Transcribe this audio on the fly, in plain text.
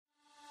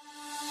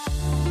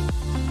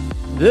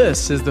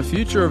This is the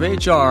Future of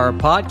HR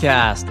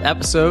podcast,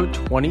 episode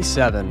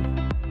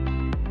 27.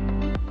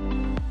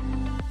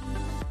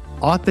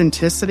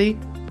 Authenticity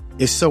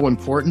is so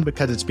important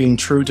because it's being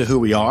true to who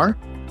we are.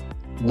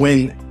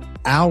 When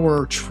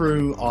our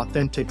true,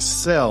 authentic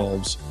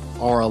selves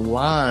are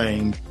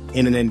aligned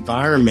in an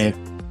environment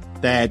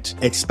that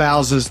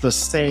espouses the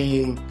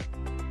same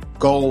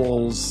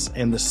goals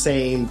and the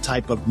same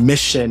type of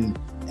mission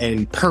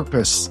and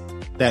purpose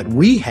that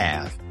we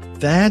have,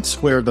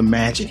 that's where the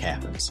magic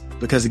happens.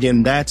 Because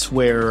again, that's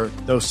where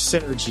those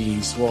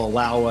synergies will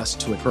allow us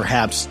to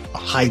perhaps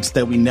heights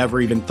that we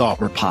never even thought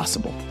were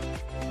possible.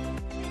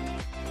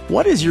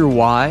 What is your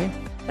why,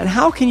 and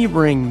how can you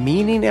bring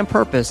meaning and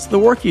purpose to the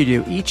work you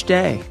do each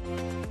day?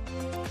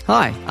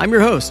 Hi, I'm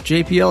your host,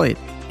 JP Elliott,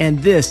 and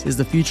this is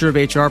the Future of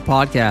HR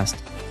podcast,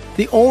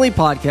 the only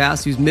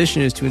podcast whose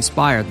mission is to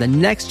inspire the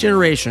next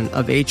generation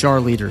of HR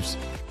leaders.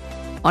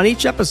 On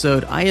each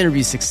episode, I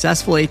interview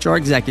successful HR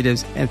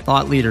executives and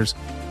thought leaders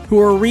who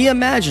are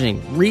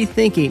reimagining,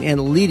 rethinking,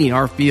 and leading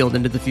our field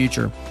into the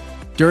future.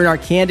 During our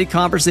candid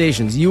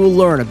conversations, you will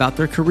learn about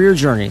their career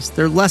journeys,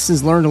 their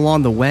lessons learned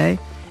along the way,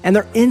 and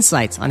their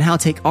insights on how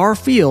to take our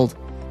field,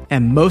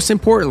 and most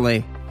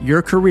importantly,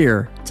 your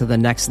career to the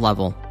next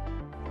level.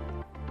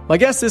 My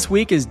guest this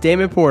week is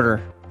Damon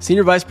Porter,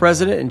 Senior Vice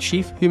President and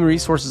Chief Human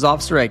Resources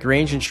Officer at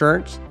Grange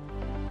Insurance.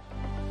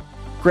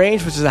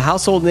 Grange, which is a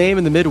household name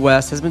in the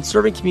Midwest, has been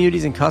serving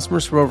communities and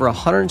customers for over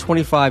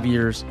 125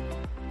 years.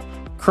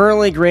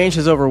 Currently, Grange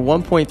has over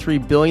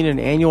 $1.3 billion in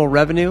annual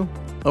revenue,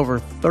 over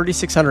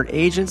 3,600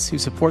 agents who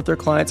support their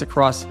clients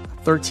across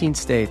 13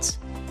 states.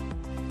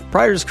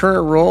 Prior to his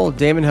current role,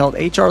 Damon held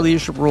HR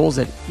leadership roles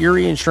at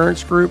Erie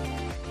Insurance Group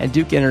and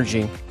Duke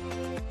Energy.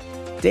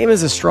 Damon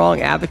is a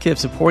strong advocate of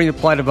supporting the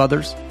plight of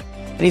others,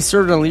 and he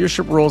served in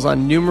leadership roles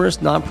on numerous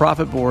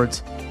nonprofit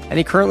boards, and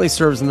he currently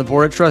serves on the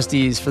Board of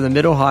Trustees for the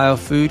Mid-Ohio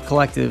Food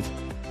Collective,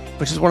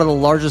 which is one of the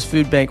largest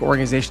food bank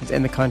organizations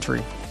in the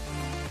country.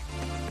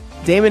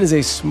 Damon is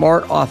a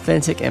smart,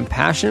 authentic, and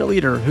passionate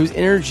leader whose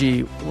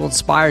energy will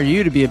inspire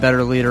you to be a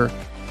better leader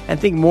and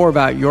think more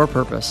about your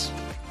purpose.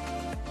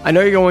 I know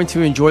you're going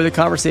to enjoy the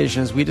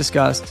conversation as we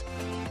discussed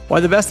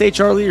why the best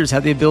HR leaders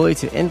have the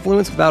ability to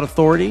influence without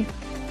authority,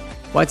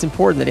 why it's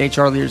important that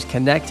HR leaders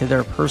connect to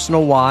their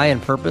personal why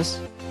and purpose,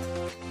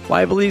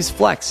 why he believes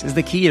flex is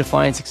the key to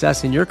finding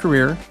success in your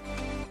career,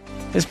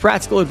 his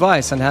practical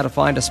advice on how to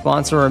find a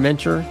sponsor or a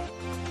mentor,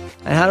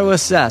 and how to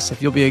assess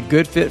if you'll be a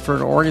good fit for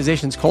an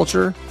organization's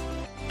culture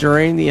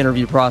during the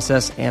interview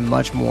process, and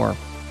much more.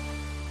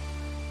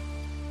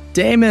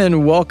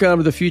 Damon, welcome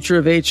to the Future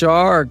of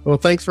HR. Well,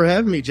 thanks for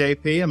having me,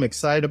 JP. I'm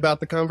excited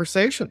about the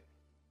conversation.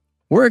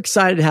 We're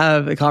excited to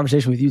have a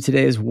conversation with you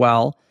today as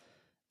well.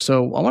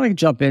 So I want to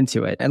jump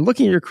into it. And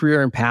looking at your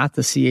career and path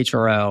to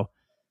CHRO,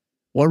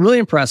 what really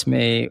impressed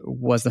me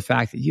was the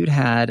fact that you'd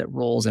had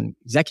roles in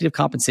executive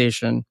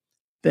compensation,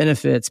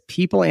 benefits,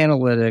 people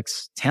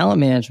analytics, talent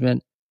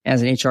management,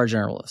 as an HR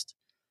generalist.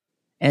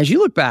 And as you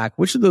look back,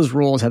 which of those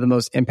roles had the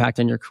most impact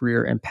on your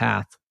career and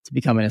path to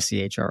becoming a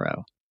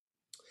CHRO?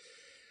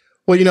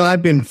 Well,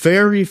 I've been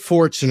very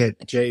fortunate,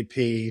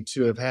 JP,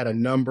 to have had a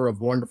number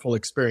of wonderful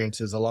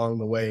experiences along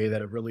the way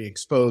that have really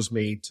exposed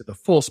me to the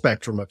full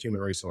spectrum of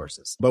human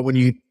resources. But when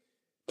you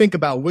think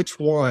about which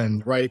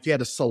one, right, if you had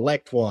to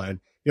select one,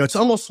 it's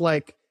almost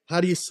like,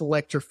 how do you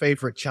select your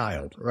favorite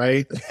child,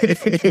 right?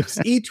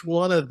 Each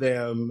one of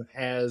them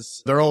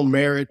has their own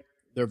merit.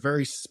 They're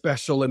very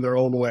special in their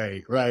own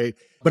way, right?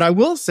 But I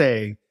will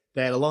say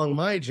that along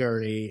my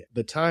journey,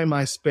 the time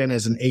I spent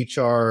as an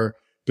HR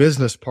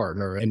business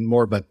partner and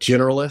more of a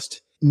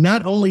generalist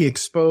not only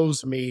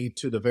exposed me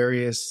to the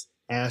various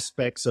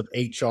aspects of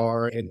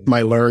HR and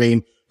my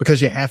learning,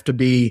 because you have to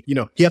be,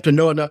 you have to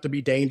know enough to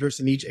be dangerous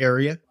in each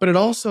area, but it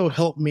also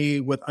helped me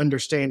with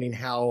understanding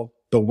how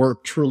the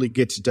work truly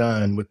gets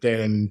done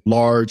within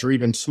large or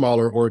even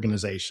smaller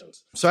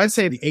organizations. So I'd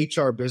say the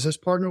HR business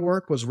partner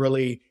work was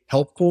really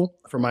helpful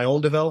for my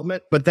own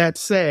development. But that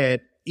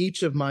said,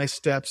 each of my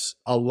steps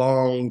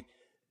along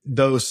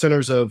those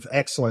centers of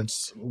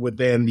excellence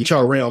within the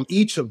HR realm,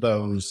 each of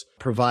those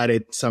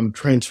provided some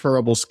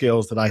transferable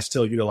skills that I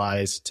still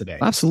utilize today.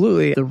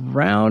 Absolutely. The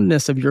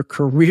roundness of your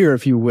career,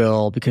 if you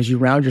will, because you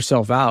round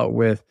yourself out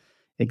with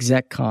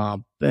exec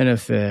comp,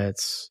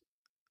 benefits,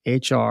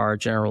 HR,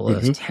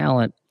 generalist,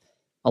 talent,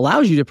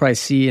 allows you to probably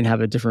see and have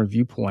a different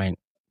viewpoint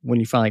when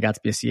you finally got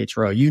to be a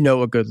CHRO. You know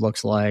what good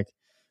looks like,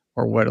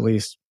 or what at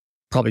least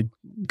probably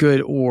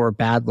good or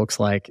bad looks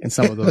like in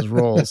some of those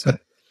roles.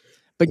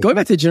 But going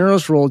back to the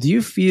generalist role, do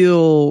you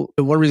feel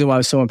one reason why it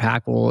was so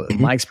impactful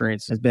in my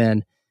experience has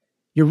been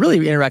you're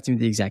really interacting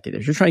with the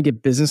executives. You're trying to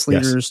get business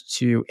leaders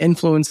to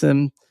influence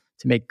them,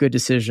 to make good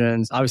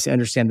decisions, obviously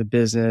understand the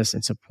business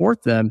and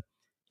support them.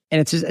 And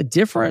it's just a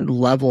different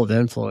level of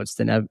influence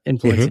than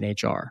influence in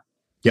HR.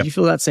 Do you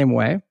feel that same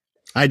way?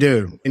 I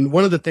do. And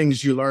one of the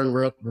things you learn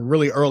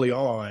really early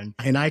on,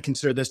 and I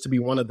consider this to be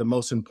one of the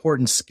most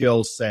important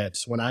skill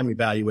sets when I'm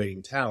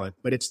evaluating talent,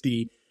 but it's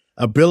the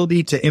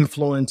ability to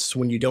influence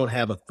when you don't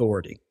have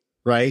authority.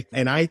 right?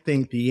 And I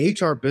think the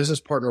HR business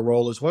partner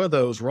role is one of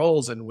those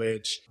roles in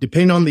which,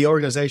 depending on the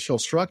organizational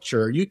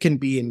structure, you can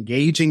be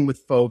engaging with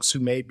folks who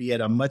may be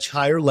at a much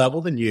higher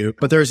level than you,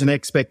 but there's an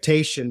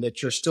expectation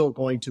that you're still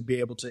going to be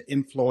able to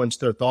influence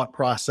their thought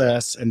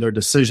process and their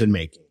decision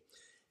making.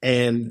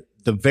 And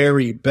the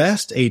very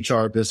best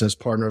HR business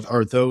partners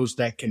are those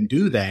that can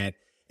do that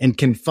and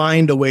can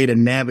find a way to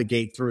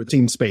navigate through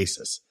team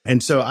spaces.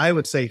 And so I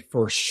would say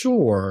for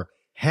sure,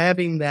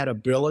 having that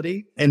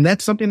ability, and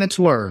that's something that's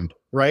learned,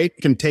 right?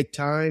 It can take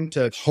time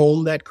to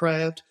hone that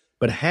craft,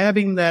 but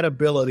having that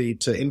ability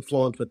to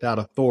influence without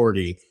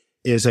authority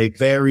is a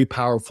very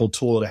powerful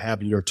tool to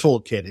have in your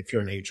toolkit if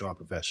you're an HR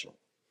professional.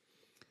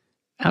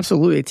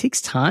 Absolutely. It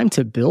takes time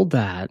to build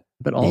that,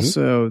 but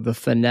also the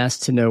finesse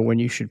to know when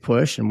you should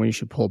push and when you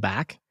should pull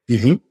back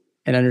and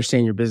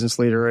understand your business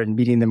leader and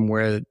meeting them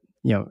where,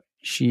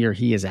 she or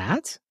he is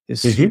at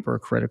is super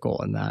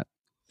critical in that.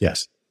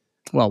 Yes.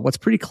 Well, what's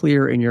pretty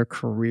clear in your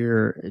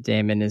career,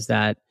 Damon, is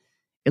that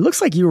it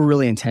looks like you were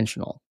really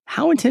intentional.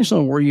 How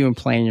intentional were you in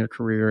planning your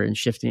career and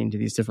shifting into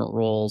these different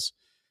roles?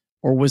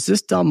 Or was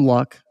this dumb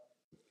luck?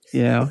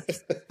 Oh,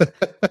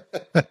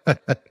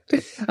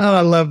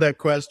 I love that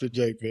question,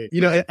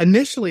 JP.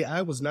 Initially,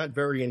 I was not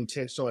very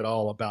intentional at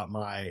all about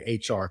my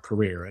HR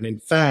career. And in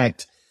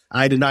fact,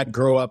 I did not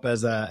grow up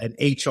as an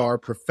HR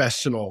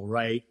professional,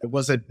 right? It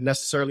wasn't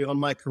necessarily on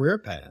my career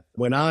path.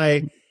 When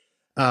I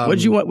what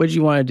did you want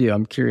to do?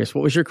 I'm curious.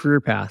 What was your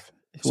career path?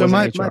 So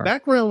my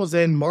background was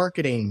in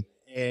marketing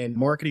and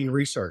marketing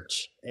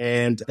research.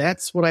 And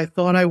that's what I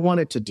thought I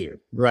wanted to do,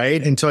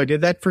 right? And so I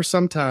did that for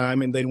some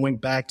time and then went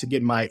back to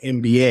get my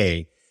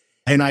MBA.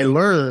 And I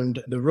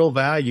learned the real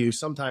value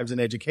sometimes in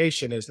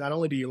education is not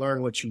only do you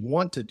learn what you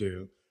want to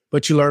do,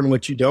 but you learn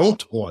what you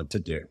don't want to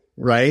do,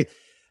 right?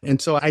 And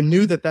so I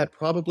knew that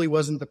probably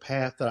wasn't the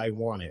path that I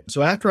wanted.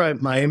 So after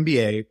my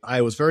MBA,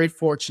 I was very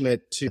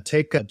fortunate to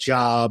take a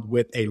job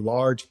with a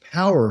large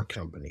power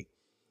company.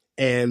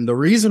 And the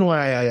reason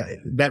why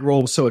that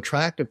role was so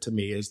attractive to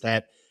me is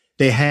that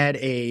they had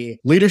a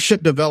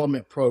leadership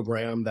development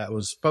program that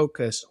was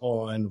focused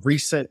on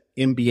recent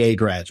MBA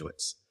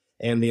graduates.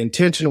 And the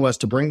intention was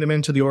to bring them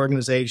into the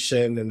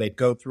organization, and they'd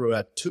go through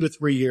a 2 to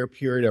 3 year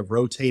period of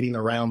rotating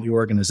around the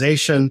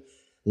organization,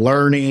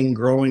 learning,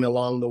 growing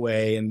along the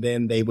way, and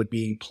then they would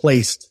be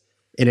placed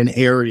in an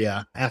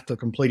area after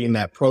completing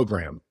that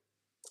program.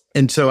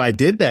 And so I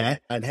did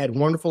that. I'd had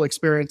wonderful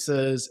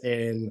experiences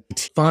in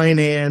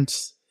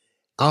finance,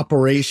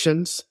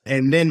 operations,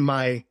 and then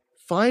my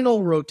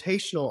final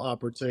rotational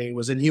opportunity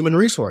was in human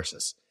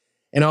resources.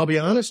 And I'll be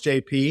honest,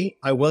 JP,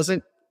 I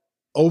wasn't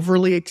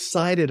overly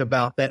excited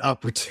about that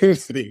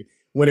opportunity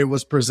when it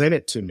was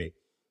presented to me.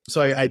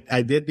 So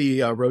I did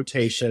the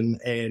rotation,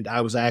 and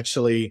I was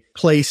actually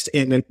placed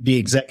in the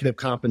executive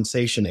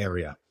compensation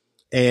area.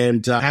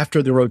 And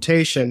after the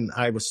rotation,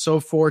 I was so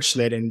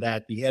fortunate in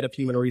that the head of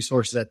human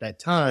resources at that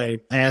time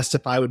asked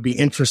if I would be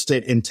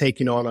interested in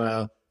taking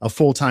on a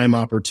full-time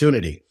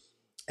opportunity.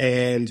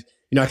 And,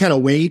 I kind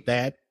of weighed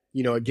that,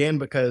 again,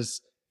 because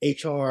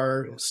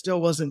HR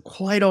still wasn't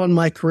quite on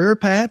my career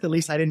path. At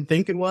least I didn't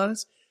think it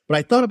was. But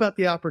I thought about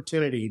the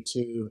opportunity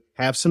to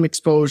have some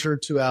exposure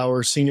to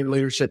our senior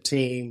leadership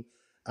team,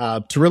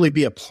 to really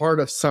be a part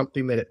of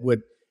something that it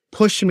would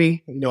push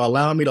me,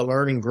 allow me to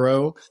learn and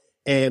grow.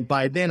 And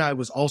by then I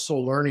was also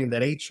learning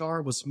that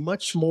HR was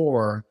much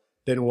more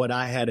than what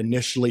I had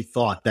initially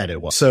thought that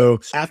it was.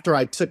 So after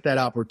I took that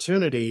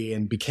opportunity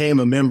and became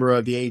a member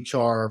of the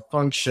HR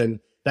function,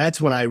 that's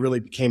when I really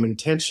became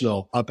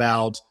intentional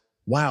about,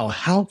 wow,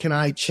 how can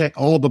I check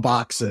all the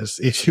boxes,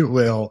 if you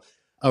will,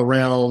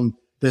 around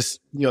this,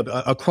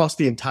 across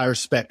the entire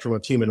spectrum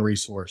of human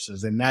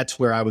resources. And that's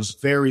where I was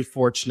very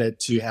fortunate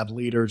to have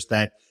leaders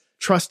that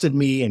trusted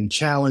me and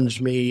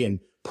challenged me and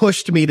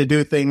pushed me to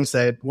do things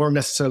that weren't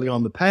necessarily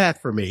on the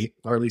path for me,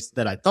 or at least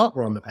that I thought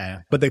were on the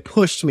path, but they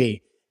pushed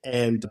me.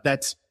 And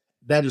that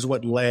is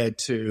what led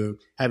to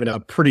having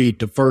a pretty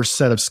diverse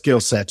set of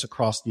skill sets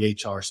across the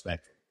HR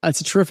spectrum. That's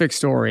a terrific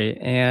story.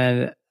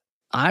 And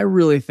I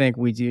really think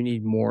we do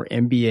need more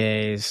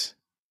MBAs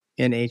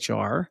in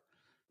HR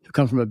who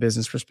come from a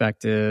business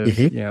perspective,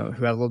 who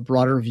have a little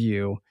broader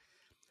view,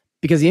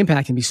 because the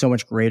impact can be so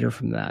much greater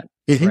from that.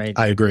 Right?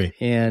 I agree.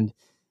 And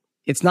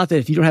it's not that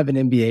if you don't have an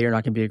MBA, you're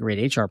not going to be a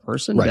great HR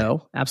person. Right.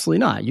 No, absolutely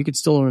not. You could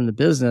still learn the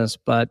business,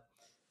 but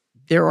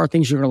there are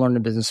things you're going to learn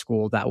in business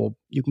school that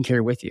you can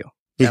carry with you,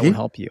 that will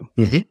help you.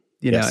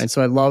 And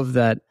so I love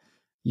that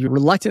you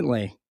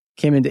reluctantly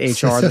came into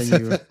HR,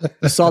 then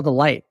you saw the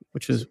light,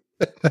 which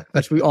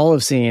we all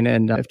have seen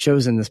and have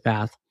chosen this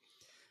path.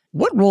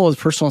 What role has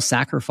personal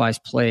sacrifice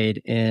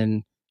played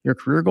in your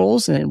career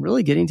goals and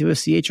really getting to a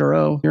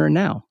CHRO here and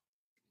now?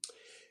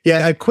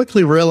 Yeah, I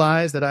quickly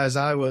realized that as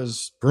I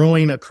was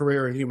growing a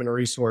career in human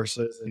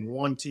resources and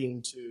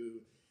wanting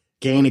to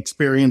gain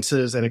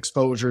experiences and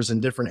exposures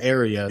in different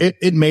areas,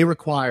 it may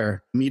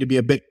require me to be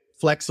a bit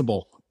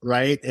flexible,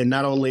 right? And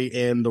not only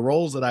in the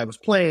roles that I was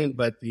playing,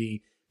 but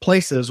the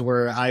places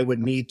where I would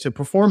need to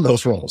perform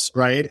those roles,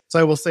 right? So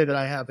I will say that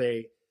I have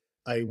a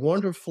a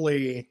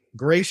wonderfully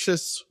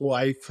gracious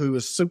wife who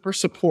is super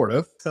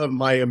supportive of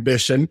my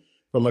ambition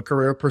from a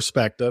career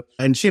perspective.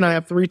 And she and I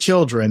have 3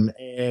 children,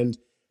 and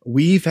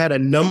we've had a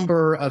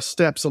number of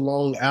steps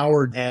along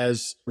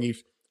as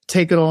we've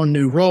taken on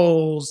new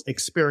roles,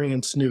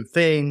 experienced new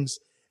things.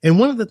 And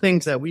one of the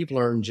things that we've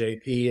learned,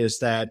 JP, is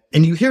that,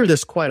 and you hear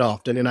this quite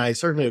often, and I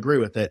certainly agree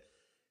with it,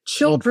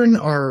 children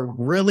are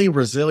really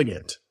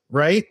resilient,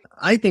 right?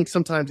 I think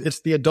sometimes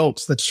it's the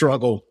adults that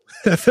struggle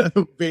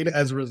being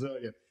as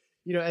resilient.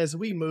 As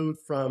we moved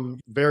from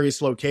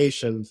various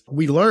locations,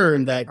 we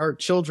learned that our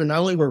children not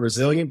only were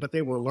resilient, but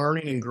they were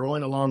learning and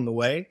growing along the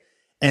way.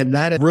 And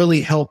that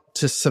really helped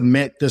to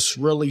cement this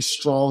really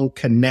strong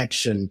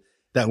connection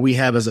that we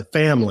have as a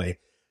family,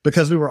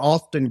 because we were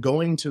often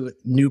going to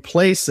new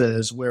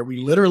places where we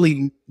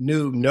literally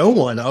knew no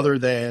one other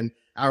than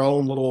our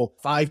own little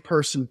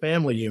 5-person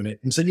family unit.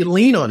 And so you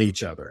lean on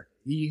each other.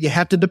 You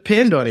have to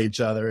depend on each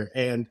other.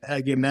 And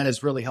again, that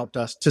has really helped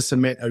us to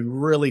cement a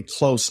really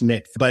close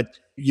knit. But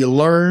you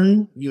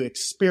learn, you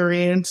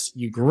experience,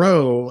 you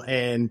grow.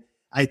 And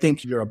I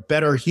think you're a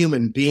better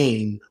human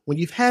being when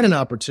you've had an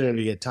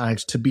opportunity at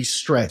times to be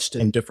stretched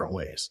in different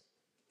ways.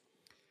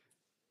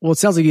 Well, it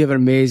sounds like you have an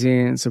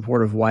amazing,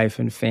 supportive wife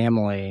and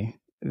family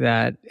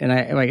and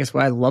I guess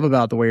what I love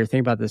about the way you're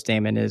thinking about this,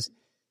 Damon, is,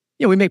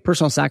 we make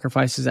personal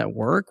sacrifices at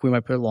work. We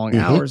might put long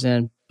hours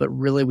in, but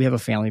really we have a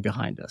family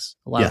behind us.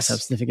 A lot of us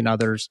have significant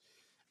others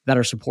that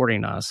are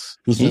supporting us.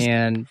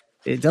 And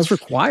it does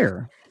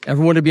require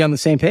everyone to be on the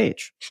same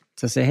page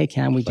to say, hey,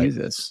 can we do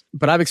this?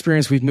 But I've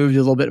experienced, we've moved a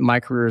little bit in my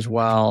career as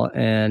well.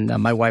 And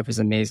my wife is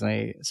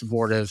amazingly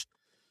supportive.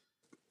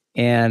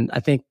 And I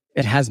think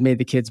it has made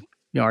the kids,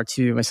 our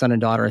 2, my son and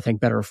daughter, I think,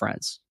 better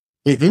friends.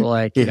 We're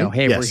like, hey,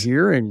 we're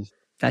here, and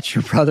that's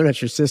your brother,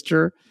 that's your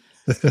sister,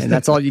 and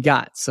that's all you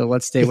got. So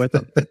let's stay with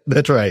them.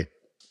 That's right.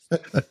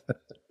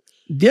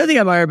 The other thing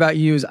I admire about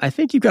you is I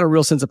think you've got a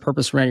real sense of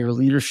purpose around your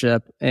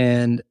leadership.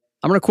 And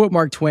I'm going to quote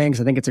Mark Twain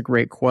because I think it's a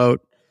great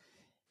quote.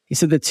 He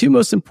said, the 2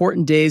 most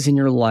important days in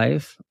your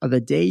life are the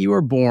day you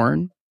are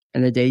born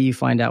and the day you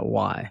find out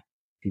why.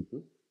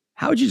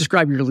 How would you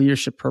describe your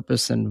leadership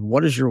purpose, and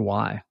what is your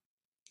why?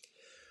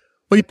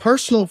 Well, your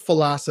personal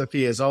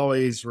philosophy has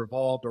always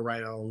revolved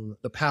around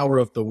the power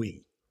of the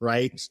we,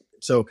 right?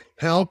 So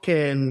how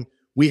can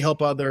we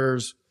help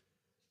others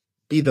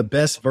be the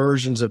best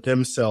versions of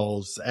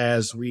themselves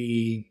as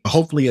we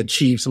hopefully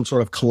achieve some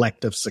sort of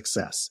collective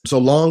success? So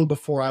long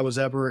before I was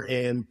ever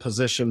in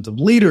positions of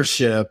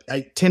leadership,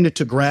 I tended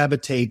to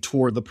gravitate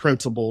toward the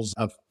principles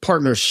of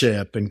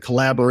partnership and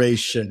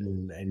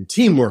collaboration and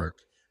teamwork,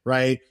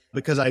 right?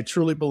 Because I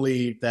truly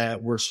believe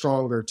that we're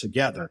stronger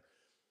together.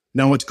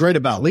 Now, what's great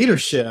about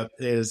leadership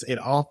is it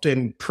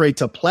often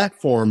creates a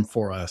platform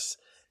for us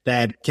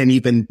that can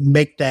even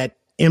make that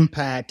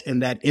impact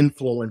and that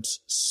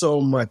influence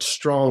so much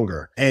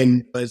stronger.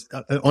 And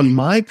on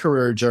my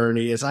career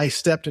journey, as I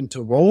stepped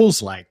into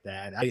roles like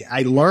that,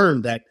 I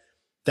learned that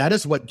that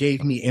is what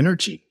gave me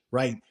energy,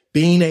 right?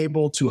 Being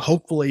able to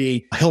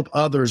hopefully help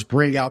others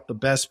bring out the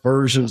best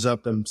versions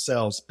of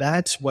themselves.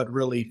 That's what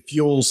really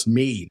fuels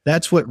me.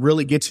 That's what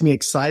really gets me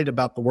excited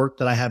about the work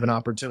that I have an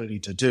opportunity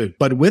to do.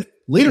 But with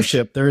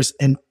leadership, there's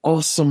an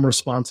awesome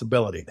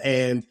responsibility.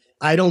 And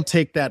I don't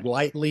take that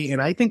lightly.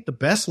 And I think the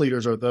best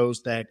leaders are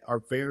those that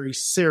are very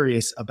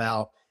serious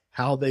about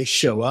how they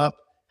show up,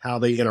 how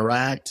they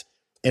interact,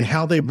 and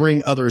how they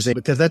bring others in,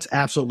 because that's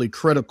absolutely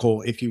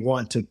critical if you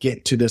want to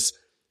get to this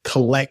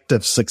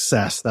collective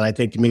success that I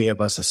think many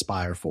of us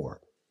aspire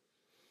for.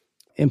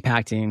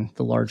 Impacting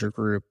the larger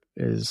group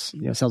is,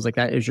 sounds like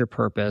that is your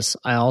purpose.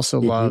 I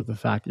also love the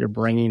fact that you're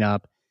bringing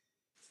up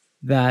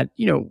that,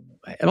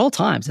 at all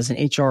times as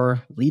an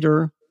HR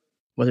leader,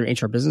 whether you're an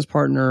HR business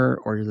partner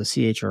or you're the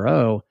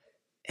CHRO,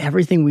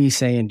 everything we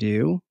say and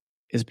do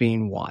is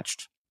being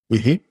watched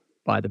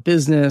by the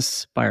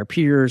business, by our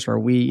peers. Are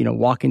we,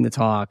 walking the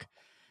talk?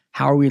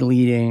 How are we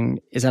leading?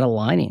 Is that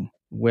aligning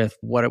with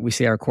what we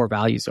say our core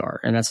values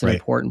are? And that's an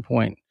important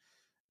point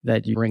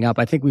that you bring up.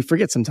 I think we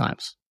forget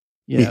sometimes,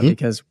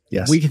 because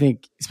we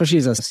think, especially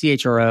as a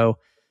CHRO,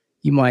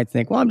 you might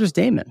think, well, I'm just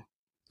Damon,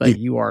 but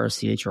you are a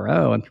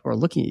CHRO and people are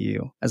looking at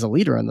you as a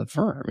leader in the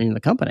firm, in the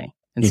company,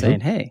 and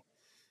saying, hey,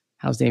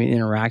 how's Damon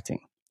interacting?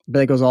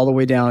 But it goes all the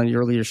way down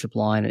your leadership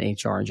line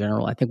and HR in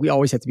general. I think we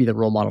always have to be the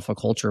role model for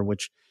culture,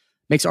 which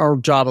makes our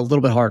job a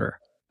little bit harder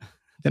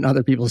than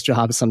other people's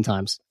jobs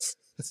sometimes.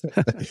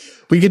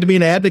 We get to be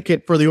an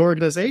advocate for the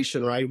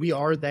organization, right? We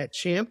are that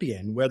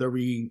champion, whether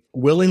we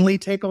willingly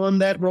take on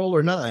that role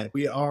or not.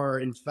 We are,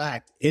 in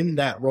fact, in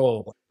that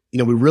role.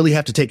 We really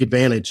have to take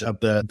advantage of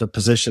the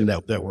position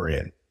that we're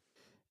in.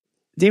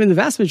 Damon, the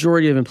vast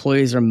majority of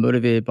employees are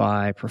motivated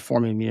by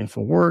performing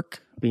meaningful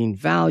work, being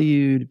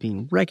valued,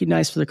 being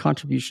recognized for their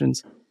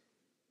contributions.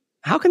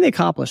 How can they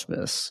accomplish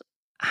this?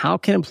 How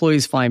can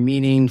employees find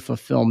meaning,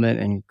 fulfillment,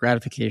 and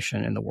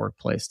gratification in the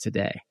workplace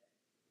today?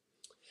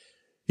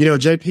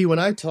 JP, when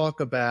I talk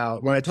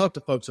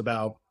to folks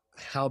about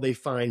how they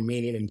find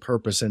meaning and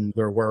purpose in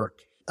their work,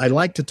 I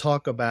like to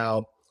talk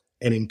about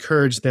and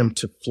encourage them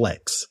to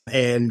flex.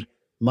 And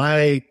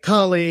My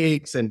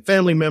colleagues and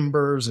family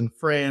members and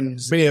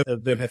friends, many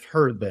of them have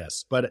heard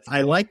this, but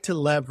I like to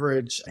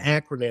leverage the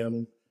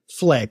acronym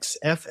FLEX,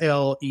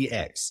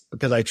 F-L-E-X,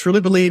 because I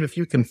truly believe if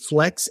you can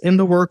flex in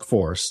the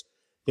workforce,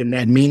 then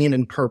that meaning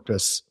and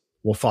purpose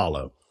will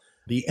follow.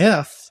 The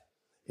F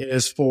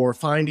is for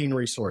finding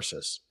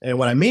resources. And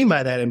what I mean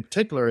by that in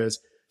particular is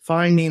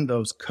finding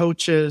those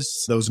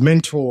coaches, those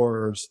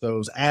mentors,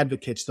 those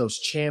advocates, those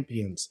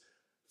champions,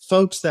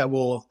 folks that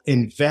will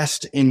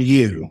invest in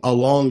you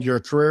along your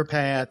career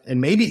path and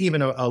maybe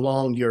even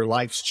along your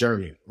life's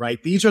journey,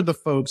 right? These are the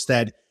folks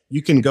that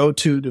you can go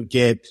to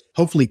get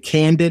hopefully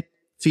candid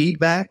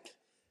feedback,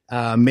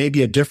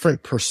 maybe a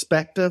different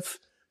perspective,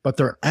 but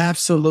they're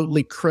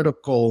absolutely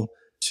critical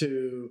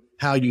to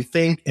how you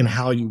think and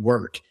how you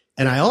work.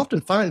 And I often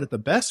find that the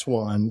best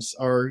ones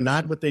are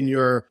not within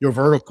your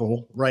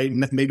vertical, right?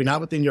 Maybe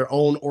not within your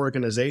own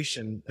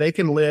organization. They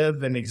can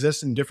live and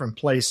exist in different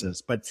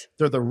places, but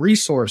they're the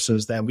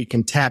resources that we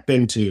can tap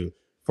into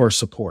for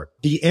support.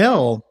 The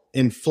L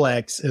in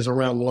Flex is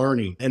around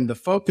learning, and the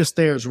focus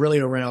there is really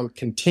around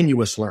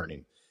continuous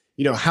learning.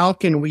 How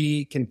can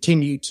we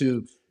continue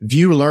to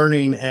view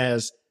learning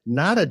as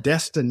not a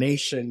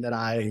destination that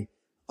I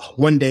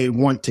one day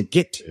want to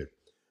get to,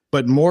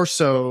 but more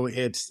so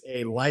it's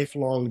a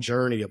lifelong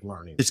journey of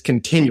learning. It's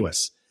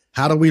continuous.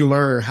 How do we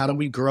learn? How do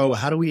we grow?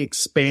 How do we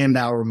expand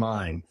our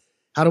mind?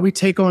 How do we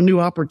take on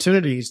new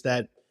opportunities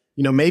that,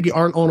 maybe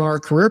aren't on our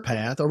career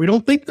path, or we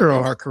don't think they're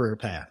on our career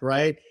path,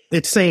 right?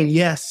 It's saying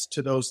yes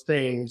to those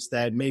things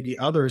that maybe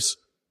others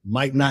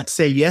might not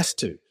say yes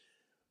to,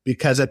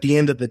 because at the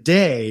end of the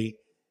day,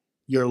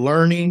 you're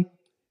learning,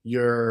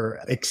 you're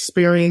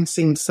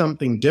experiencing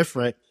something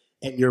different,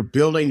 and you're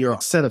building your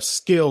set of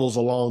skills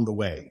along the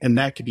way. And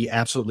that could be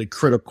absolutely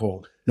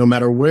critical no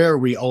matter where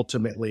we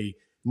ultimately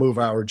move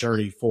our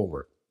journey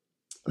forward.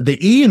 The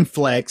E in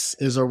Flex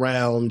is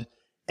around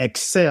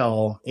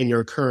excel in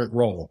your current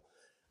role.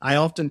 I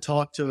often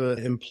talk to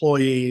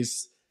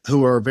employees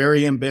who are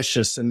very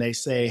ambitious and they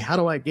say, how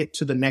do I get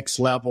to the next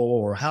level?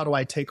 Or how do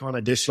I take on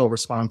additional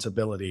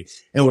responsibility?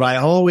 And what I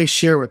always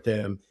share with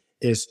them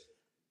is,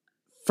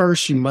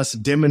 first, you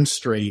must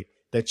demonstrate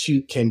that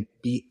you can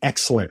be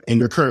excellent in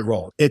your current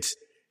role. It's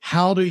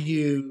how do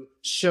you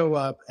show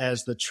up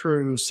as the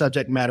true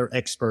subject matter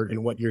expert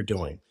in what you're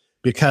doing?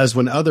 Because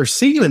when others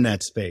see you in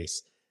that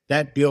space,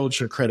 that builds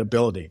your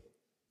credibility.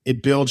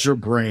 It builds your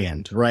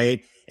brand,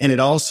 right? And it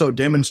also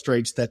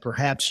demonstrates that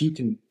perhaps you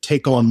can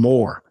take on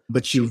more,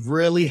 but you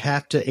really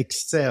have to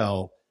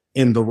excel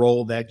in the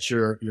role that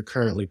you're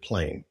currently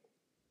playing.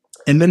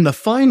 And then the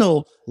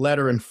final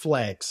letter in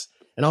Flex,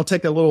 and I'll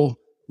take a little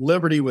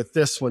liberty with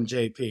this one,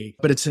 JP,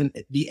 but it's in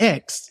the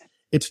X,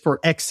 it's for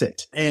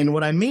exit. And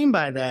what I mean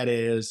by that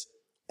is,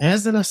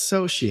 as an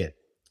associate,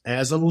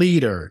 as a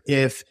leader,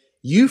 if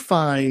you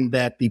find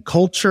that the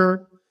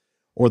culture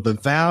or the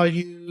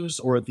values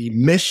or the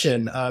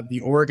mission of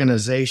the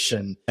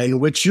organization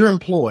in which you're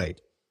employed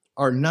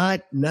are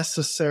not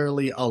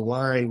necessarily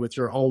aligned with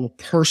your own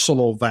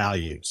personal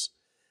values,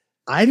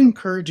 I'd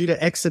encourage you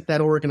to exit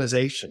that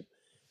organization.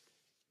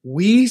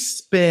 We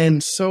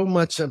spend so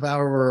much of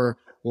our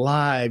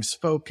lives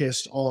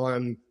focused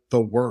on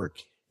the work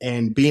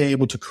and being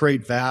able to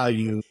create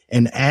value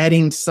and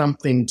adding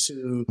something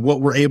to what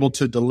we're able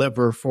to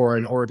deliver for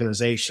an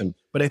organization.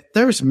 But if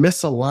there's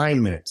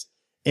misalignment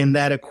in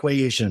that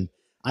equation,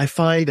 I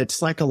find that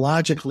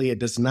psychologically, it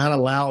does not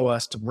allow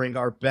us to bring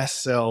our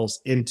best selves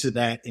into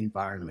that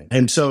environment.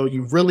 And so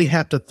you really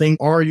have to think,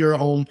 are your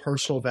own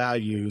personal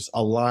values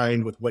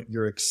aligned with what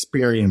you're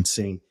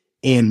experiencing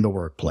in the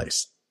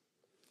workplace?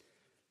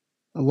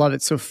 I love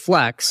it. So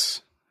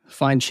Flex,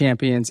 find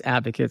champions,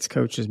 advocates,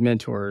 coaches,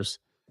 mentors,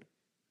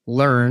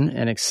 learn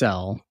and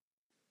excel,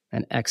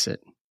 and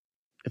exit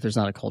if there's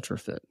not a culture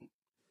fit.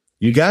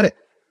 You got it.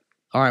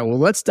 All right. Well,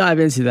 let's dive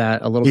into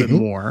that a little bit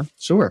more.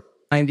 Sure.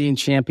 Finding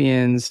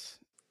champions,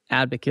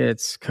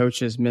 advocates,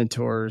 coaches,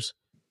 mentors.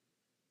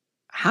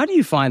 How do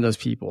you find those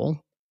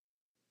people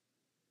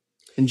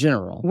in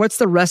general? What's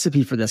the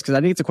recipe for this? Because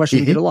I think it's a question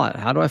you get a lot.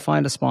 How do I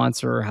find a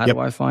sponsor? How do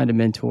I find a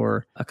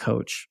mentor, a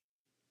coach?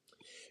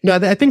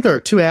 I think there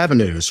are two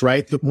avenues,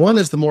 right? One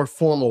is the more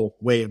formal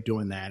way of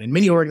doing that. And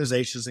many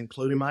organizations,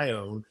 including my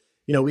own,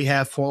 we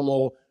have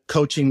formal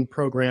coaching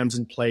programs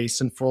in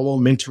place and formal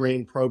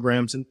mentoring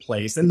programs in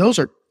place. And those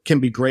can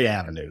be great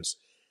avenues.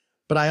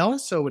 But I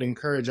also would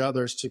encourage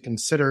others to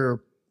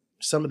consider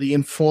some of the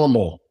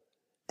informal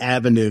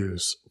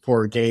avenues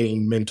for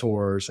gaining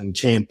mentors and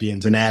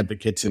champions and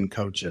advocates and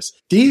coaches.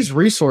 These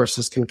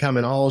resources can come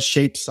in all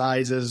shapes,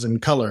 sizes, and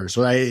colors,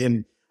 right?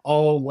 And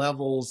all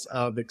levels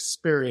of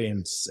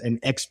experience and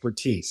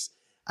expertise.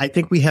 I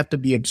think we have to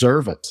be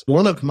observant.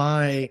 One of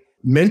my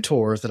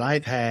mentors that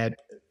I've had,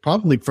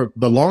 probably for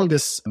the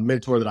longest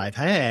mentor that I've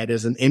had,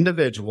 is an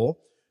individual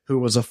who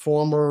was a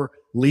former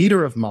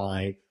leader of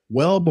mine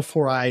well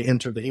before I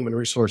entered the human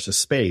resources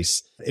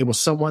space. It was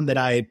someone that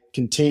I had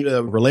continued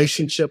a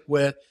relationship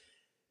with,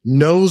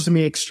 knows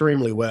me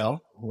extremely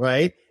well,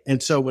 right?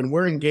 And so when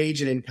we're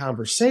engaging in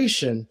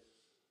conversation,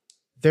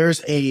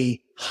 there's a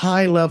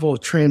high level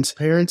of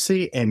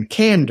transparency and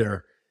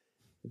candor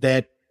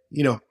that,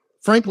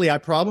 frankly, I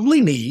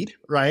probably need,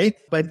 right?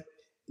 But,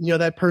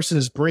 that person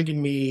is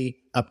bringing me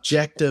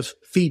objective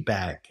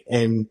feedback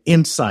and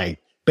insight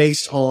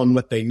based on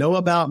what they know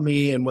about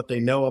me and what they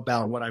know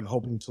about what I'm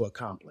hoping to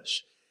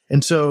accomplish.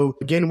 And so,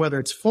 again, whether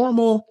it's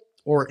formal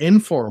or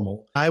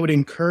informal, I would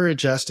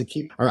encourage us to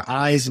keep our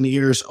eyes and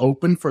ears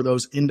open for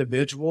those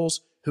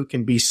individuals who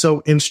can be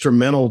so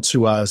instrumental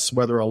to us,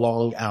 whether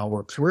along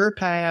our career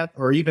path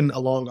or even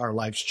along our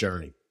life's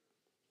journey.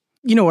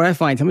 You know what I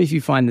find? Tell me if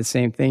you find the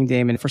same thing,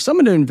 Damon. For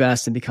someone to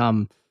invest and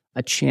become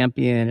a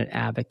champion, an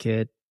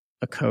advocate,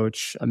 a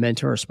coach, a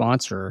mentor, a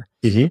sponsor,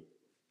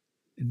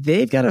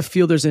 they've got to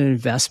feel there's an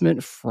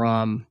investment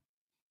from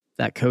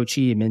that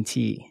coachee and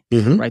mentee,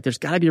 right? There's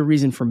got to be a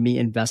reason for me to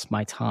invest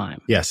my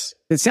time. Yes.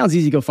 It sounds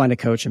easy to go find a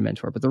coach and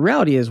mentor, but the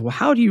reality is, well,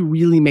 how do you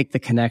really make the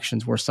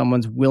connections where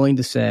someone's willing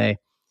to say,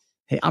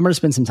 hey, I'm going to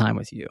spend some time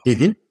with you.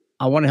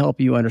 I want to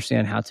help you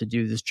understand how to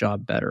do this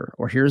job better,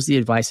 or here's the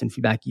advice and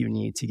feedback you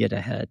need to get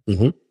ahead.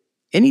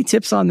 Any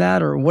tips on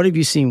that, or what have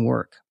you seen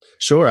work?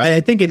 Sure.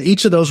 I think in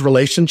each of those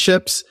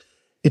relationships,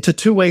 it's a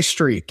two-way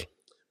street.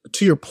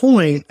 To your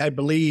point, I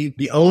believe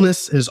the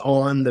onus is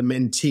on the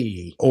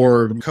mentee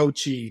or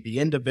coachee, the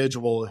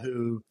individual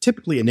who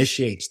typically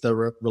initiates the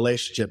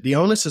relationship. The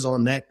onus is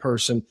on that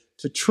person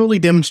to truly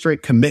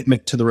demonstrate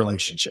commitment to the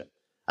relationship.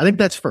 I think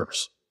that's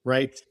first,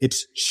 right?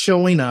 It's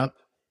showing up.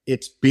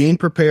 It's being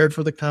prepared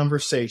for the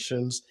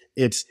conversations.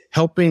 It's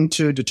helping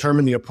to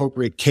determine the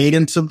appropriate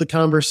cadence of the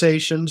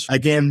conversations.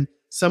 Again,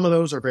 some of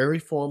those are very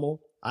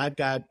formal. I've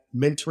got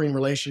mentoring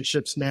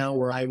relationships now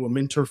where I will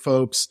mentor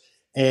folks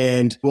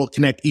and we'll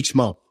connect each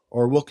month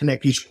or we'll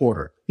connect each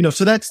quarter.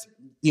 So that's,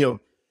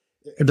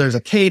 there's a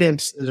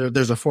cadence,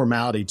 there's a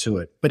formality to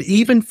it. But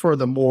even for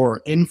the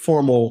more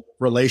informal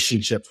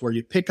relationships where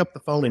you pick up the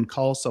phone and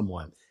call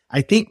someone,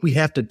 I think we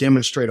have to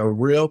demonstrate a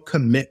real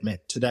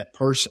commitment to that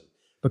person.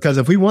 Because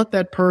if we want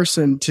that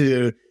person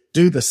to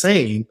do the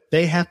same,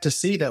 they have to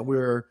see that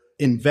we're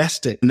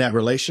invested in that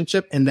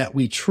relationship and that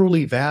we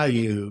truly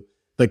value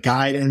the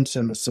guidance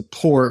and the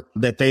support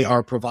that they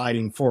are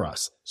providing for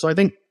us. So I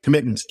think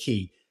commitment's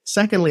key.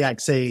 Secondly,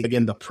 I'd say,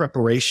 again, the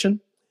preparation.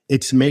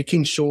 It's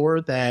making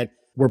sure that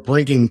we're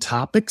bringing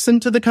topics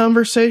into the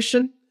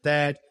conversation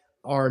that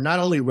are not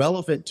only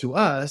relevant to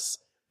us,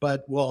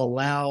 but will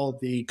allow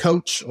the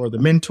coach or the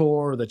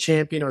mentor or the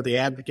champion or the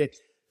advocate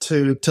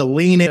to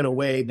lean in a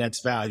way that's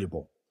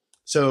valuable.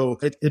 So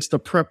it's the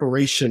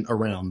preparation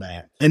around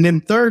that. And then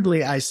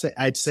thirdly,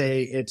 I'd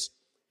say it's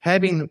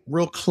having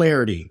real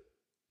clarity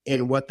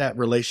in what that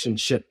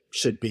relationship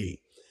should be.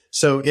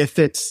 So if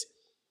it's,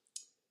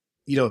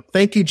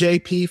 thank you,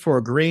 JP, for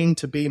agreeing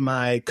to be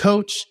my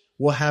coach.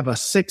 We'll have a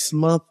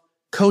 6-month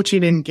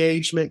coaching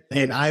engagement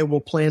and I will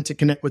plan to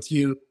connect with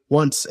you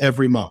once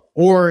every month.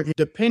 Or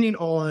depending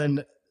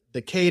on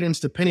the cadence,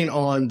 depending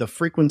on the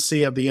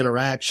frequency of the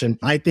interaction,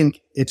 I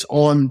think it's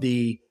on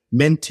the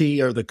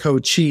mentee or the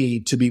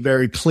coachee to be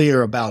very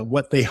clear about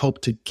what they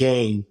hope to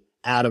gain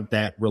out of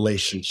that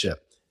relationship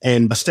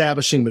and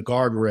establishing the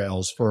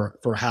guardrails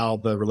for how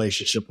the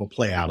relationship will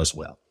play out as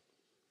well.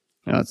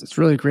 It's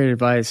really great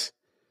advice.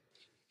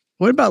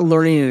 What about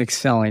learning and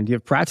excelling? Do you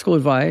have practical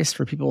advice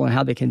for people on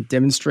how they can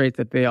demonstrate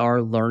that they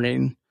are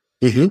learning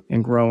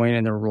and growing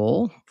in their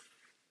role?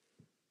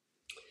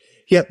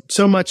 Yeah,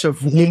 so much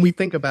of when we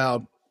think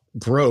about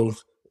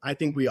growth, I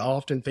think we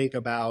often think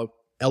about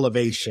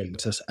elevation,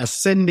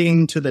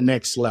 ascending to the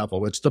next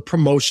level. It's the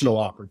promotional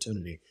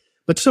opportunity.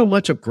 But so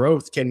much of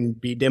growth can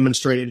be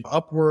demonstrated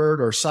upward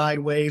or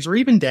sideways or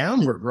even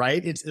downward,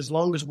 right? It's as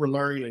long as we're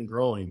learning and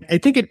growing. I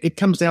think it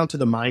comes down to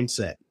the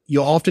mindset.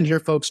 You'll often hear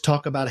folks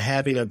talk about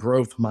having a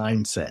growth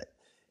mindset.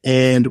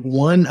 And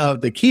one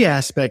of the key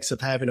aspects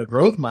of having a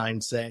growth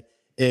mindset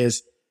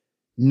is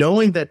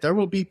knowing that there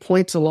will be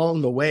points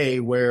along the way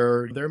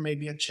where there may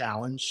be a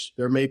challenge,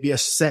 there may be a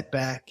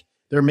setback,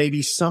 there may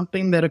be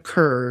something that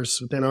occurs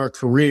within our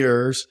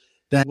careers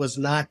that was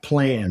not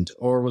planned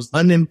or was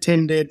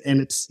unintended,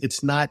 and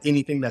it's not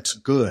anything that's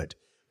good.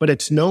 But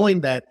it's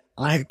knowing that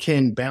I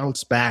can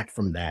bounce back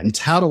from that. It's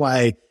how do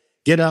I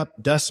get up,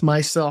 dust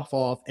myself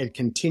off, and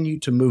continue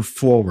to move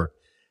forward.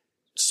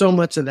 So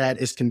much of that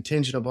is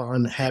contingent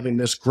upon having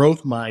this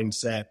growth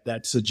mindset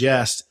that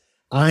suggests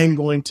I'm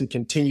going to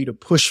continue to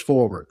push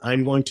forward.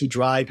 I'm going to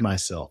drive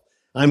myself.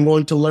 I'm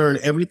going to learn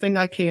everything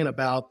I can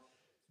about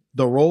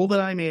the role that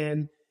I'm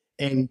in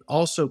and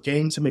also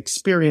gain some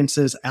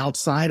experiences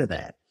outside of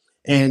that.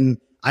 And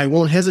I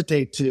won't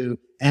hesitate to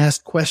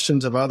ask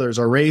questions of others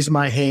or raise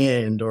my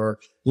hand or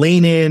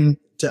lean in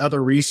to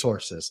other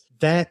resources.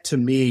 That to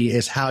me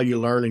is how you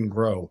learn and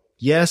grow.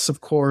 Yes,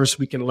 of course,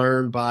 we can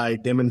learn by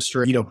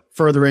demonstrating,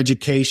 further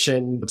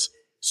education,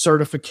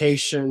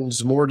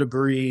 certifications, more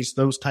degrees,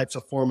 those types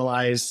of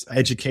formalized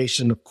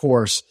education, of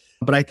course.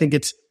 But I think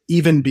it's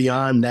even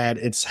beyond that.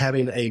 It's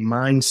having a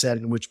mindset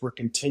in which we're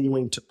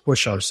continuing to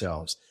push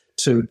ourselves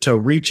to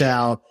reach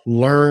out,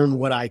 learn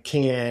what I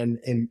can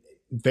in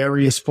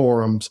various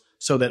forums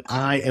so that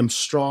I am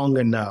strong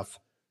enough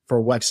for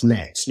what's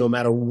next, no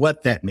matter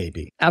what that may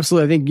be.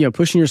 Absolutely. I think,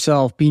 pushing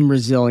yourself, being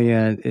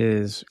resilient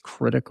is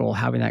critical,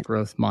 having that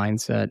growth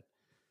mindset.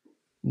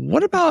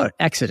 What about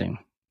exiting?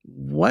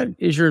 What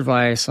is your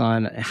advice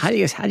on how do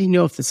you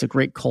know if it's a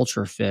great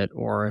culture fit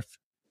or if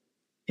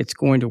it's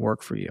going to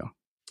work for you?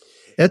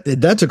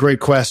 That's a great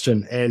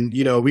question. And,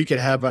 we could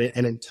have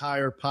an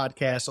entire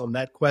podcast on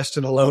that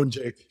question alone,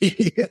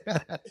 JP.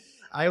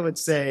 I would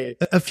say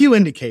a few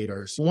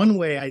indicators. One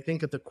way I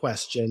think of the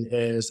question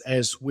is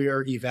as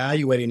we're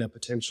evaluating a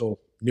potential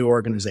new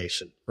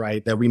organization,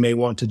 right, that we may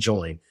want to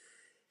join.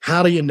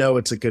 How do you know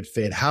it's a good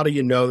fit? How do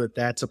you know that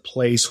that's a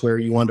place where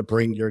you want to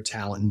bring your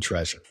talent and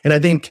treasure? And I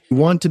think we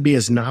want to be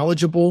as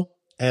knowledgeable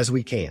as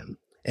we can.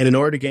 And in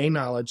order to gain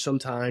knowledge,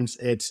 sometimes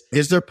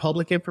is there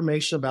public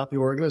information about the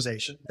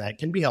organization? That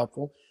can be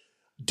helpful.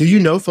 Do you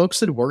know folks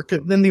that work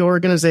within the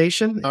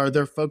organization? Are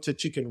there folks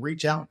that you can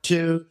reach out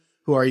to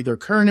who are either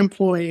current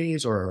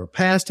employees or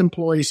past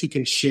employees who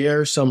can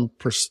share some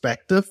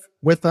perspective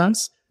with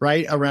us,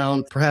 right,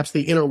 around perhaps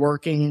the inner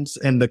workings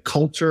and the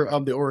culture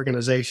of the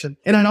organization?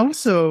 And I'd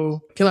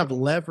also kind of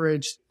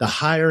leverage the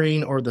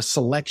hiring or the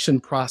selection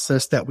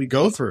process that we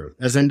go through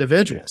as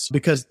individuals,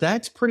 because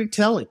that's pretty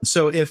telling.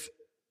 So if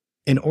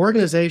an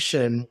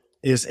organization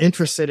is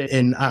interested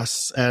in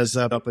us as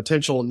a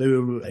potential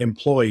new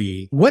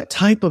employee, what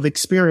type of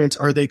experience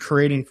are they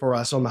creating for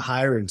us on the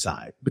hiring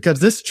side? Because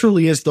this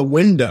truly is the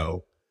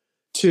window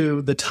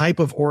to the type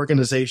of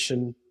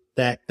organization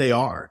that they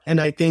are.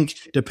 And I think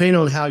depending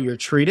on how you're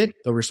treated,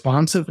 the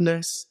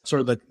responsiveness,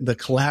 sort of the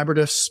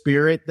collaborative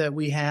spirit that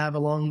we have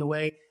along the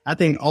way, I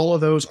think all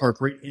of those are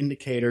great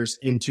indicators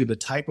into the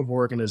type of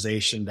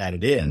organization that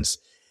it is.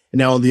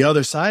 Now, on the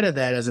other side of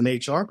that, as an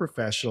HR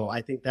professional,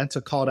 I think that's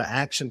a call to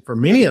action for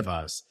many of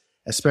us,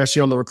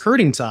 especially on the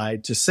recruiting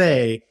side, to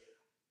say,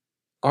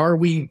 are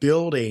we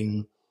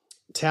building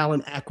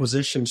talent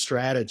acquisition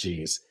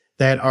strategies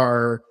that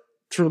are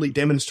truly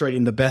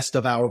demonstrating the best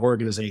of our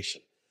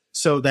organization?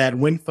 So that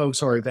when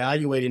folks are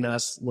evaluating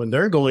us, when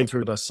they're going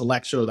through the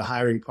selection or the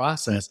hiring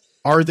process,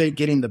 are they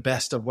getting the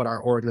best of what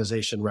our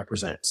organization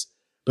represents?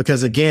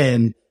 Because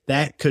again,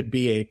 that could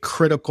be a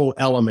critical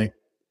element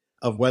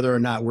of whether or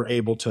not we're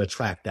able to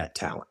attract that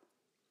talent.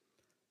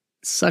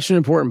 Such an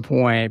important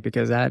point,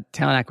 because that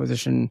talent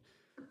acquisition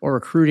or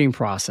recruiting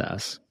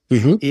process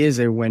is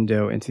a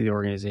window into the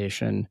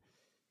organization.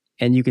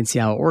 And you can see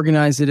how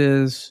organized it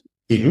is.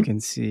 You can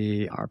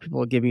see, are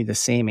people giving you the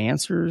same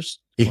answers?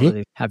 Or do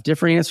they have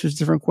different answers,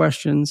 different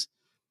questions?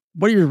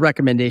 What are your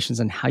recommendations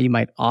on how you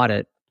might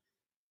audit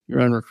your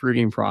own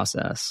recruiting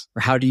process?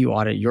 Or how do you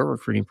audit your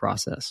recruiting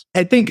process?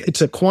 I think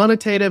it's a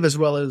quantitative as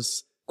well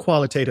as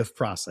qualitative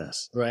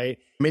process, right?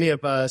 Many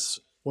of us,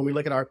 when we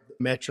look at our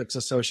metrics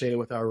associated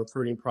with our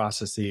recruiting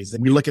processes,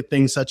 we look at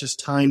things such as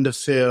time to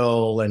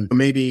fill and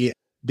maybe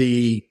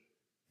the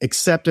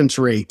acceptance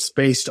rates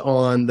based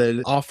on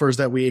the offers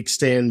that we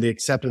extend, the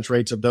acceptance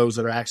rates of those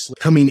that are actually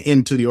coming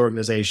into the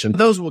organization.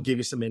 Those will give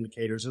you some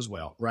indicators as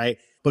well, right?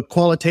 But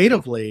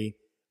qualitatively,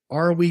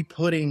 are we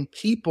putting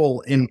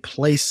people in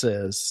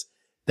places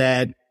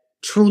that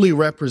truly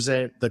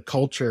represent the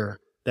culture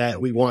that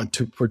we want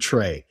to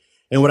portray?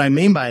 And what I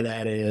mean by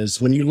that is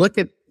when you look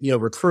at,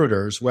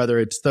 recruiters, whether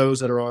it's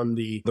those that are on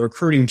the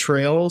recruiting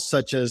trail,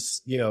 such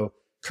as,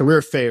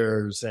 career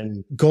fairs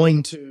and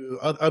going to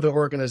other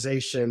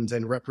organizations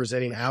and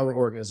representing our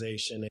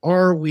organization,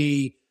 are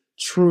we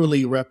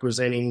truly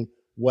representing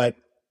what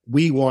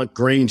we want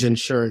Grange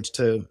Insurance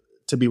to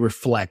be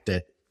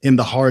reflected in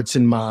the hearts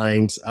and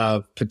minds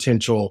of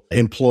potential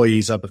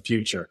employees of the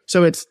future?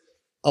 So it's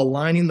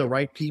aligning the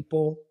right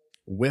people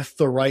with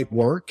the right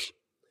work,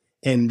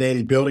 and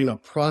then building a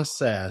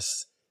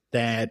process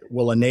that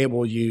will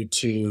enable you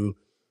to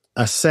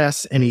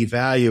assess and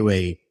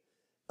evaluate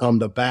on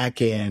the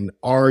back end.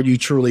 Are you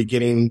truly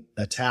getting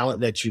the talent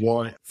that you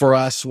want? For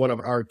us, one of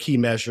our key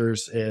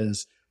measures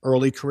is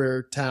early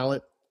career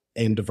talent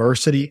and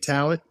diversity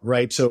talent,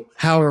 right? So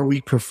how are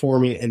we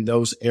performing in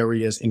those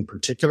areas in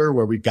particular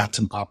where we've got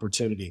some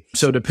opportunity?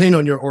 So depending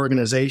on your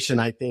organization,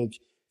 I think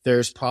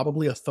there's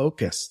probably a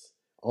focus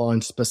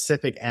on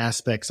specific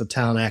aspects of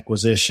talent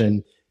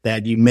acquisition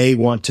that you may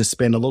want to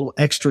spend a little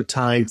extra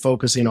time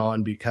focusing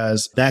on,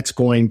 because that's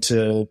going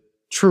to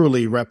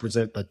truly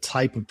represent the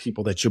type of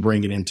people that you're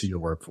bringing into your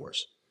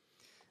workforce.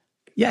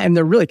 Yeah, and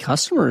they're really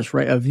customers,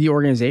 right, of the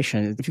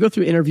organization. If you go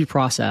through an interview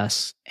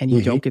process and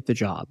you don't get the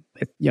job,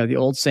 the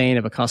old saying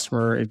of a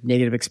customer,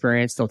 negative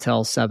experience, they'll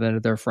tell 7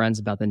 of their friends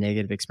about the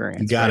negative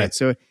experience. Got it.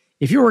 So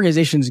if your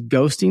organization's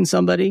ghosting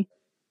somebody,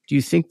 do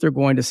you think they're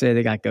going to say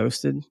they got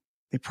ghosted?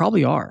 They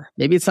probably are.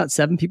 Maybe it's not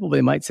 7 people, but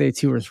they might say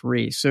 2 or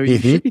 3. So you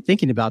should be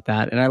thinking about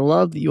that. And I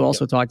love that you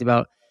also talked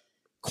about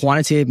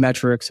quantitative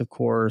metrics, of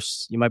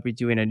course. You might be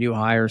doing a new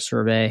hire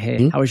survey.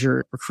 Hey, how was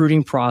your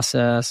recruiting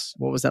process?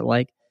 What was that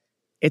like?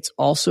 It's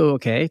also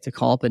okay to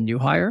call up a new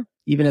hire,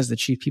 even as the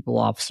chief people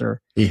officer,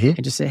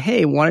 and just say,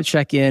 hey, want to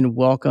check in,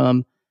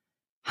 welcome.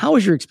 How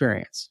was your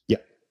experience? Yeah.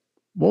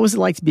 What was it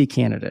like to be a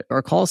candidate?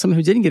 Or call someone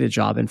who didn't get a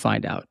job and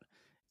find out.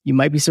 You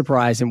might be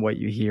surprised in what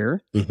you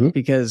hear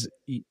because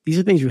these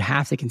are things you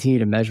have to continue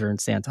to measure and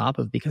stay on top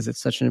of because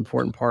it's such an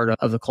important part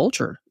of the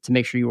culture to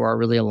make sure you are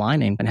really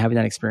aligning and having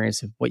that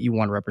experience of what you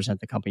want to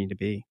represent the company to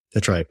be.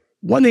 That's right.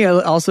 One thing I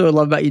also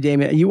love about you,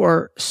 Damon, you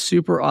are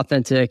super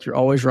authentic. You're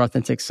always your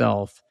authentic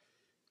self,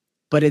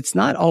 but it's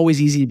not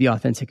always easy to be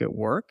authentic at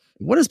work.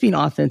 What does being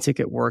authentic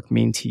at work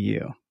mean to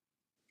you?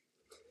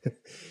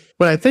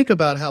 When I think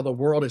about how the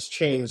world has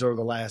changed over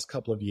the last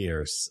couple of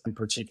years, in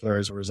particular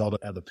as a result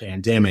of the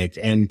pandemic,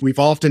 and we've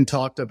often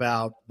talked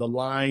about the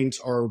lines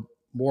are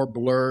more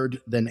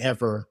blurred than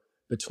ever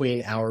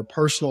between our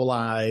personal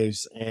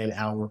lives and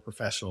our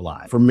professional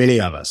lives for many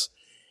of us.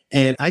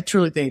 And I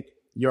truly think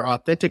your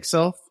authentic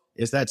self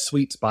is that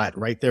sweet spot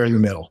right there in the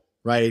middle,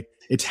 right?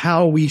 It's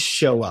how we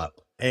show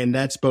up, and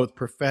that's both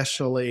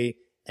professionally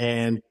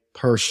and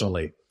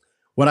personally.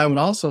 What I would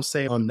also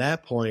say on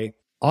that point,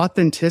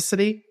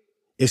 authenticity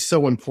is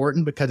so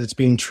important because it's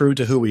being true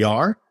to who we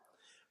are.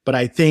 But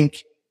I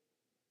think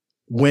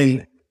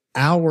when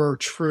our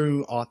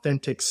true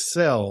authentic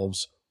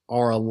selves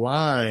are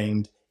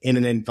aligned in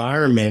an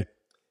environment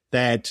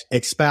that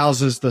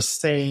espouses the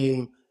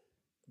same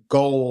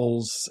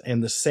goals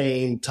and the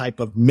same type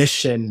of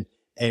mission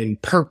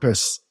and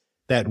purpose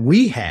that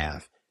we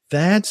have,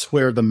 that's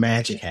where the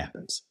magic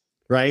happens,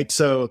 right?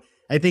 So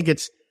I think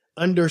it's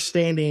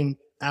understanding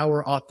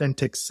our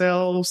authentic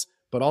selves,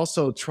 but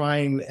also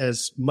trying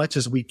as much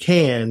as we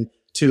can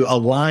to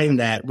align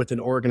that with an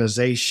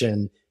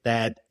organization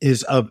that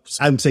is of,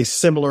 I would say,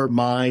 similar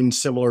mind,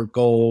 similar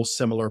goals,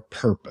 similar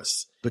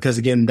purpose. Because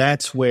again,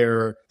 that's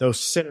where those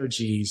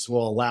synergies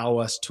will allow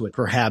us to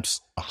perhaps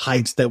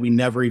heights that we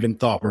never even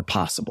thought were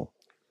possible.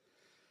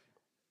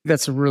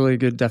 That's a really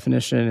good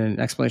definition and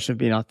explanation of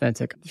being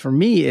authentic. For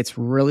me, it's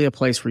really a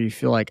place where you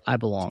feel like I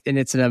belong. And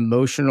it's an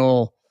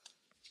emotional,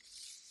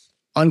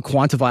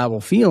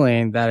 unquantifiable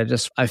feeling that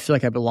I feel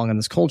like I belong in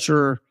this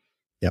culture.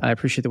 Yep. I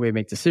appreciate the way I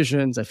make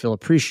decisions. I feel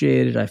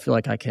appreciated. I feel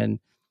like I can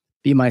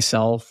be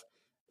myself,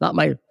 not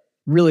my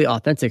really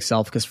authentic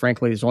self, because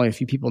frankly, there's only a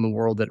few people in the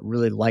world that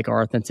really like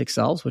our authentic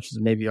selves, which is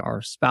maybe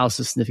our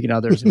spouses, significant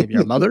others, and maybe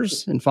our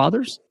mothers and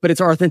fathers. But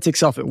it's our authentic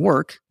self at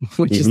work,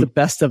 which is the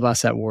best of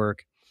us at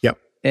work. Yep.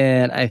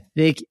 And I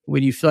think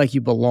when you feel like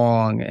you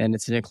belong and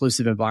it's an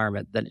inclusive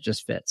environment, then it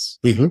just fits,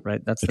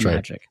 right? That's the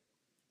magic.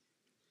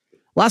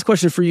 Last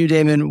question for you,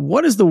 Damon.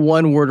 What is the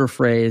one word or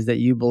phrase that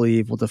you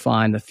believe will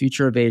define the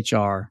future of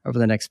HR over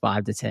the next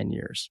 5 to 10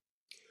 years?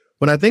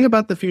 When I think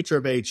about the future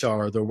of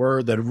HR, the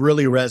word that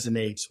really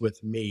resonates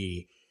with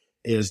me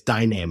is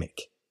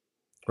dynamic,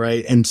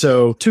 right? And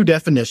so 2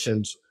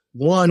 definitions.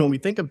 One, when we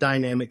think of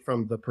dynamic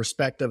from the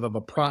perspective of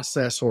a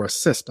process or a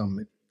system,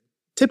 it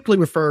typically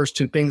refers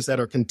to things that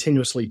are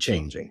continuously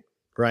changing,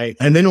 right?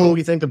 And then when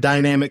we think of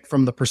dynamic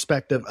from the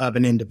perspective of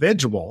an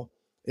individual,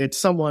 it's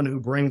someone who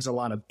brings a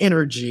lot of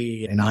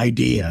energy and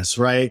ideas,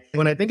 right?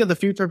 When I think of the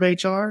future of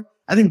HR,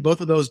 I think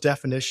both of those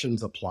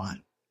definitions apply,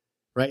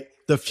 right?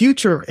 The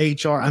future of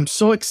HR, I'm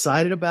so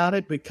excited about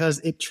it because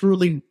it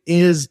truly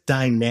is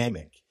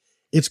dynamic.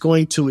 It's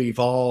going to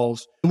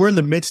evolve. We're in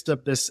the midst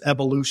of this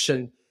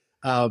evolution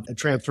of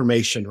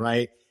transformation,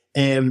 right?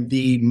 And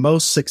the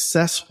most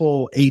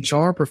successful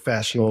HR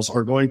professionals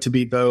are going to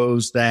be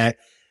those that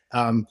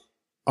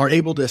are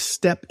able to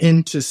step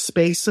into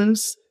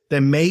spaces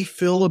that may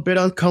feel a bit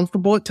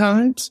uncomfortable at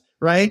times,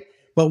 right?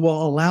 But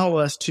will allow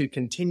us to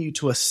continue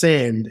to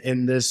ascend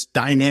in this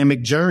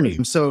dynamic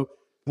journey. So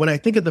when I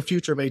think of the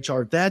future of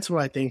HR, that's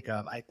what I think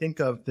of. I think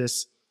of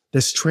this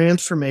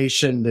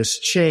transformation, this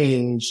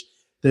change,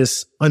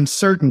 this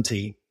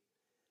uncertainty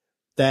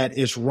that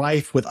is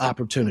rife with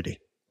opportunity.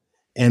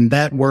 And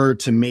that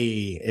word to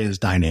me is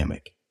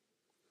dynamic.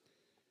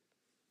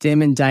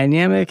 Damon,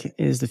 dynamic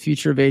is the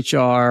future of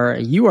HR.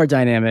 You are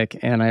dynamic,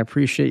 and I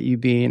appreciate you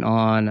being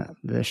on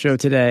the show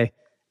today.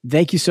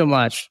 Thank you so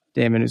much,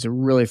 Damon. It was a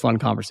really fun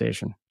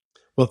conversation.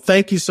 Well,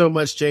 thank you so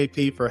much,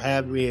 JP, for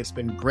having me. It's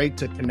been great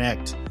to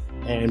connect,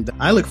 and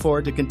I look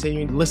forward to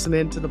continuing to listen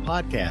into the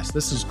podcast.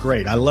 This is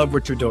great. I love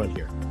what you're doing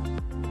here.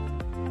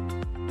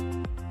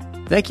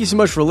 Thank you so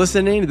much for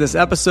listening to this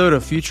episode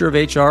of Future of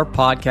HR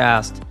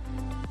podcast.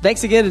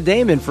 Thanks again to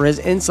Damon for his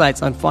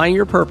insights on finding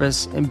your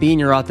purpose and being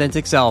your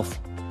authentic self.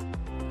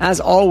 As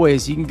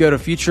always, you can go to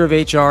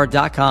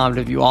futureofhr.com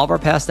to view all of our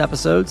past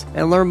episodes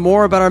and learn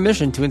more about our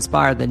mission to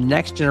inspire the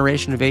next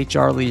generation of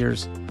HR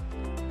leaders.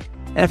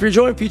 And if you're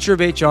enjoying Future of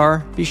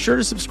HR, be sure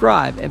to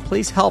subscribe and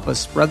please help us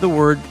spread the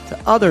word to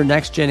other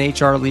next-gen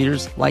HR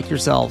leaders like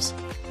yourselves.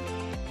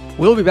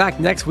 We'll be back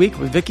next week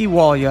with Vicky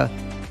Walia,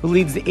 who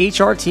leads the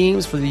HR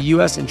teams for the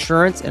U.S.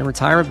 insurance and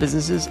retirement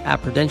businesses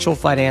at Prudential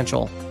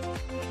Financial.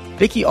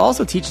 Vicky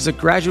also teaches a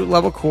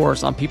graduate-level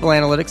course on people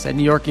analytics at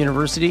New York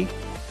University.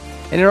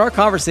 And in our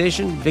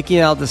conversation, Vicky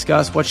and I will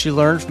discuss what she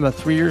learned from a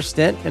 3-year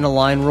stint in a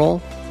line role,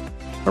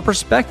 her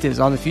perspectives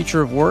on the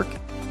future of work,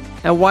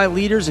 and why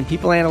leaders in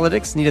people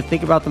analytics need to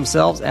think about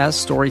themselves as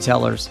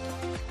storytellers.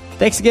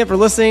 Thanks again for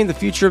listening to The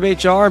Future of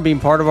HR and being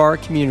part of our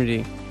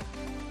community.